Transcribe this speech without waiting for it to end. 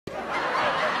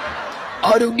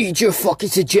I don't need your fucking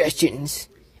suggestions.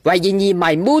 Why you need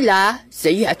my moolah, so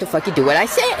you have to fucking do what I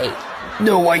say.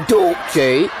 No, I don't.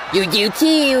 Jay, you do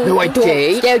too. No, I don't.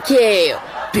 Jay, okay.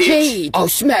 Bitch, Jay, I'll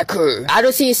smack her. I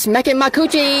don't see you smacking my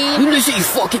coochie. Listen, you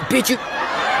fucking bitch.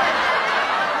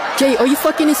 Jay, are you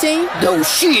fucking insane? No,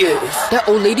 she is. That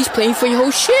old lady's playing for your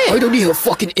whole shit. I don't need her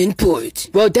fucking input.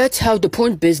 Well, that's how the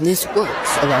porn business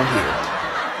works around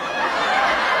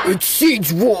here. It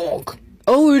seems wrong.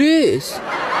 Oh, it is.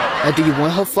 Now, do you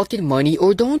want her fucking money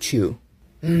or don't you?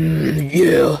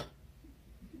 Yeah.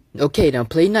 Okay, now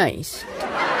play nice.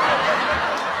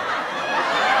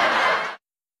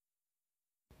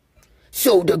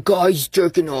 So the guy's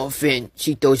jerking off and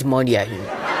she throws money at him.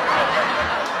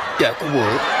 That could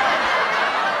work.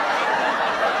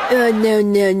 Oh,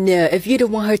 no. If you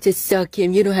don't want her to suck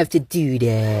him, you don't have to do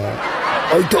that.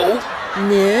 I don't?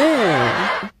 No.